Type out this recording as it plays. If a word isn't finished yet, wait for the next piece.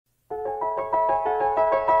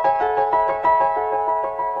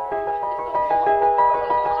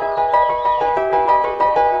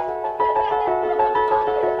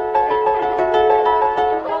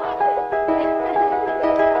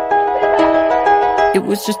It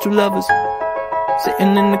was just two lovers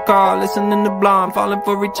sitting in the car, listening to Blonde, falling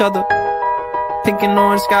for each other. Pink and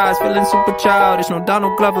orange skies, feeling super childish, no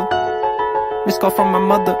Donald Glover. Missed call from my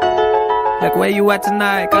mother, like where you at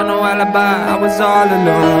tonight, got no alibi. I was all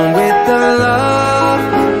alone with the love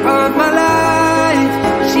of my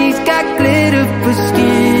life. She's got glitter for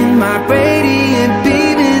skin, my radiant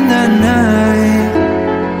beam in the night.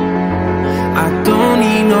 I don't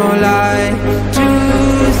need no light to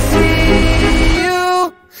see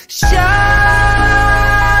you shine.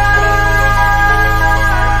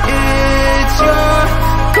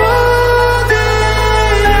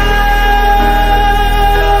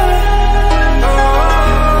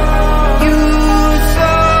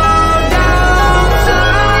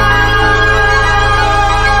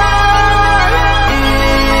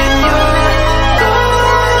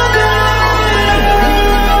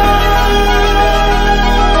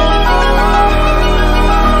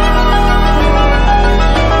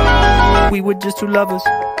 We were just two lovers,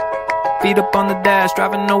 feet up on the dash,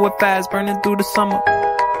 driving nowhere fast, burning through the summer.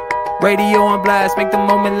 Radio on blast, make the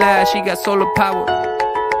moment last. She got solar power,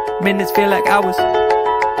 minutes feel like hours.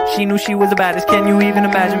 She knew she was the baddest. Can you even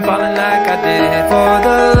imagine falling like I did? For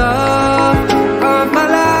the love of my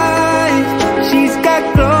life, she's got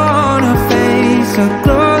glow on her face, a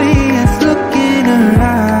glorious look in her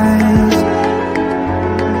eyes.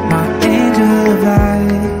 My angel of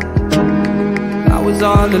light. I was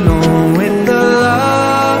all alone with the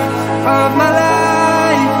love of my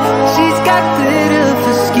life. She's got glitter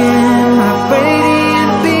for skin, my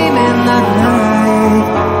radiant beam in the night.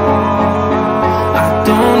 I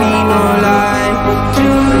don't need no light to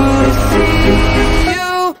see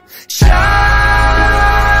you shine.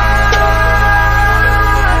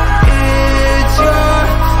 It's your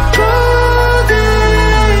golden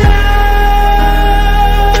hour.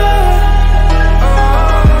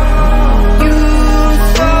 You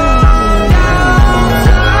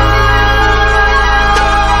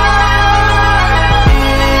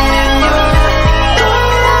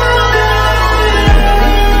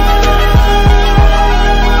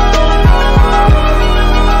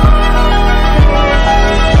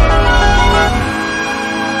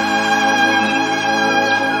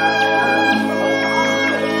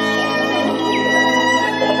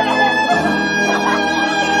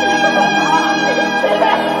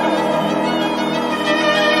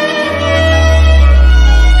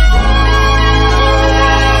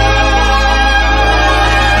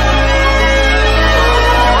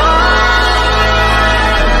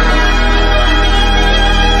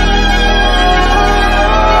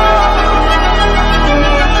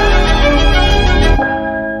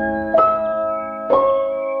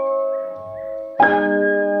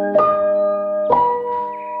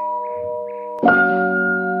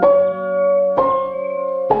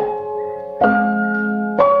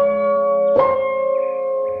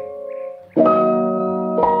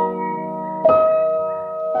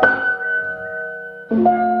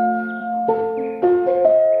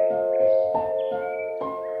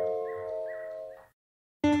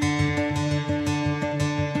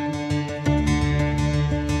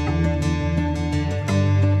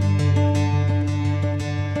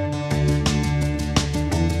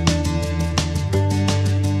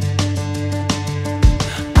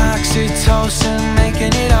oxytocin,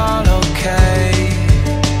 making it all okay.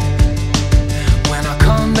 When I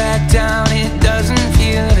come back down, it doesn't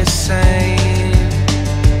feel the same.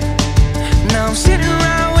 Now I'm sitting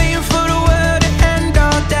around waiting for the world to end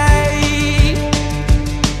all day,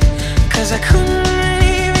 'cause I couldn't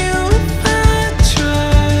leave you if I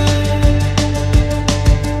tried.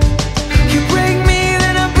 You break me,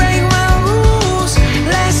 then I break my rules.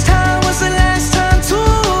 Last time was the last time too.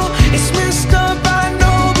 It's messed up, I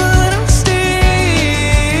know, but I'm still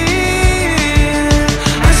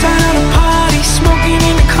outside of the party, smoking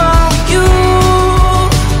in the car with you.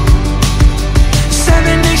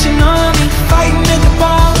 7 Nation Army, fighting at the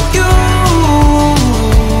bar with you.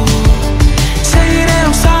 Say that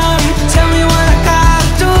I'm sorry, tell me what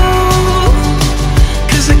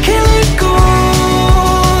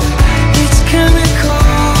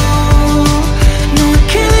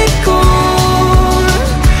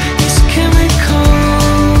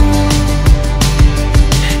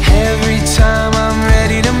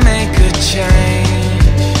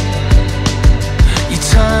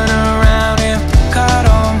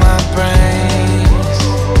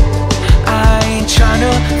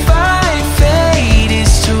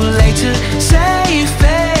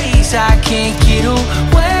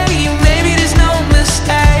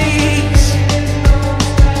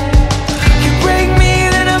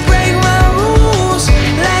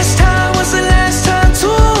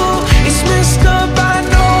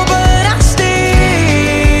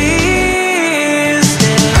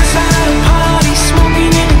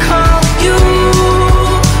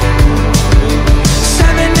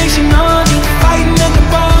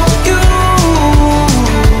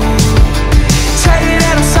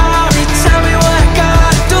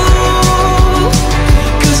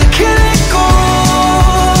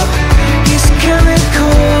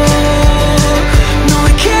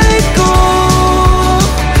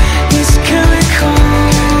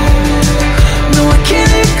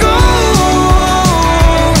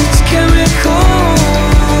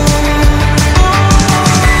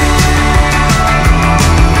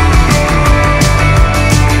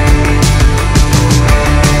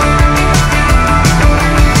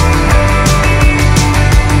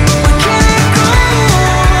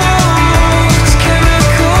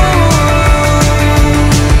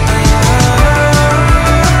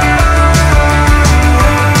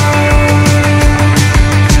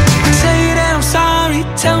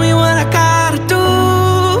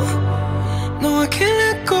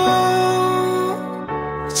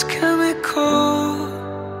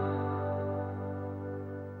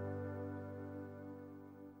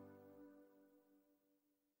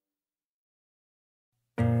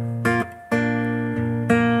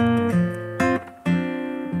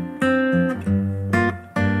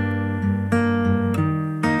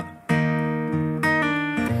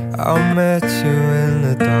I met you in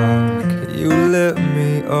the dark, you lit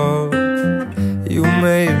me up. You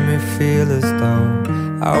made me feel as though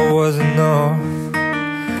I wasn't off.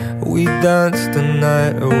 We danced the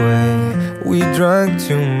night away, we drank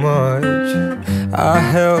too much. I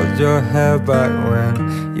held your hair back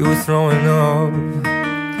when you were throwing up.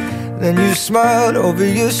 Then you smiled over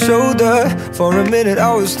your shoulder. For a minute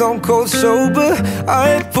I was stone cold sober.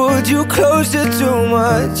 I pulled you closer to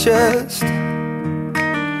my chest,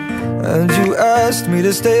 and you asked me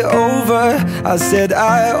to stay over. I said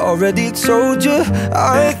I already told you,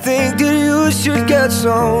 I think that you should get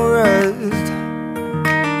some rest.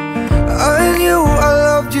 I knew I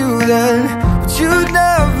loved you then, but you'd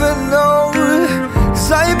never know.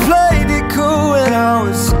 'Cause I played it cool and I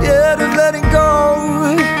was scared of letting go.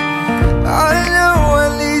 I knew I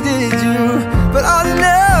needed you, but I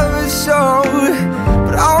never showed.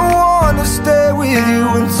 But I wanna stay with you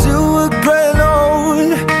until we're growing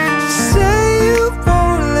old. Just say you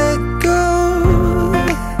won't let go.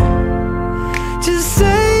 Just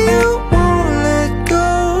say you won't let go.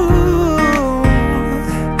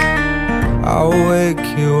 I'll wake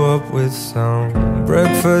you up with some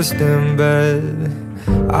breakfast in bed.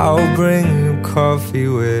 I'll bring you coffee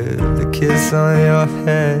with a kiss on your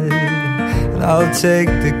head. And I'll take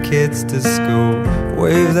the kids to school,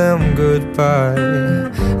 wave them goodbye.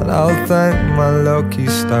 And I'll thank my lucky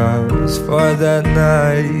stars for that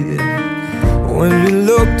night. When you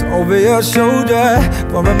looked over your shoulder,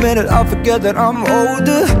 for a minute I forget that I'm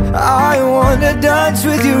older. I wanna dance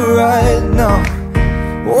with you right now.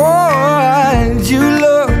 Oh, and you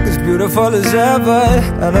look as beautiful as ever,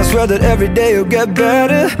 and I swear that every day you'll get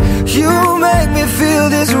better. You make me feel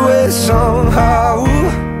this way somehow.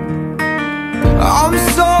 I'm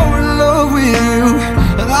so in love with you,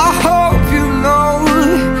 and I hope you know,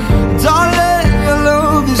 darling, your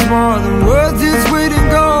love is more than worth its weight in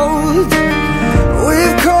gold.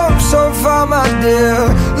 We've come so far, my dear,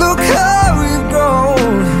 look how we've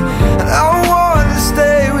grown. And I wanna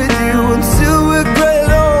stay with you until we're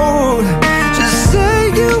great old. Just say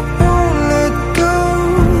you won't let go.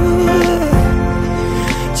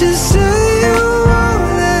 Just say you won't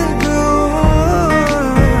let go.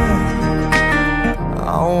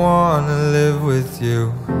 I wanna live with you,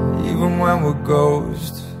 even when we're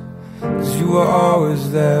ghosts. 'Cause you were always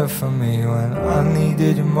there for me when I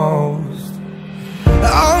needed you most.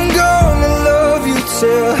 I'm gonna love you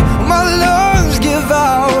till my lungs give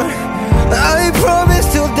out. I promise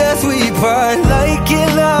till death we part, like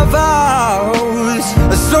in our vows.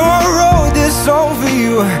 So I wrote this song for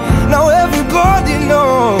you, now everybody